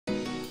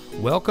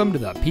Welcome to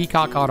the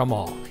Peacock Auto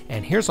Mall,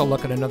 and here's a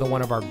look at another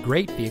one of our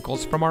great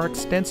vehicles from our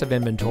extensive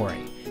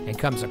inventory, and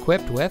comes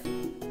equipped with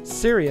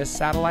Sirius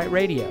satellite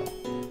radio,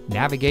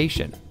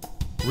 navigation,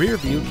 rear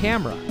view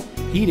camera,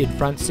 heated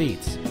front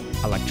seats,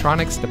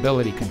 electronic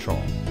stability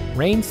control,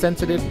 rain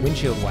sensitive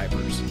windshield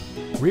wipers,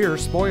 rear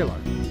spoiler,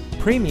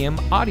 premium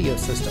audio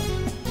system,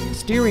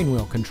 steering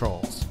wheel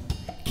controls,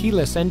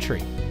 keyless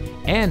entry,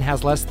 and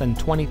has less than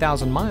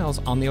 20,000 miles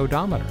on the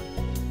odometer.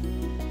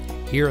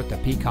 Here at the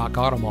Peacock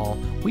Auto Mall,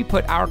 we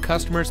put our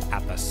customers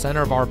at the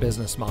center of our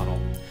business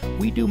model.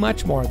 We do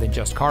much more than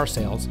just car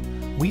sales.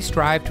 We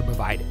strive to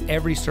provide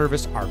every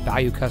service our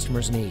value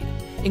customers need,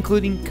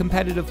 including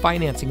competitive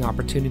financing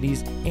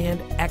opportunities and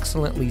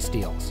excellent lease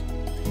deals.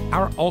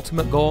 Our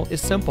ultimate goal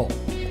is simple: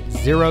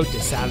 zero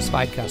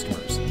dissatisfied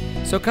customers.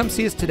 So come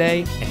see us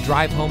today and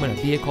drive home in a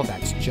vehicle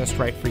that's just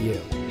right for you.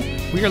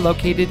 We are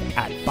located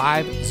at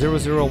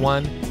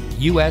 5001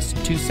 US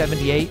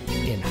 278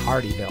 in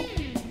Hardeeville.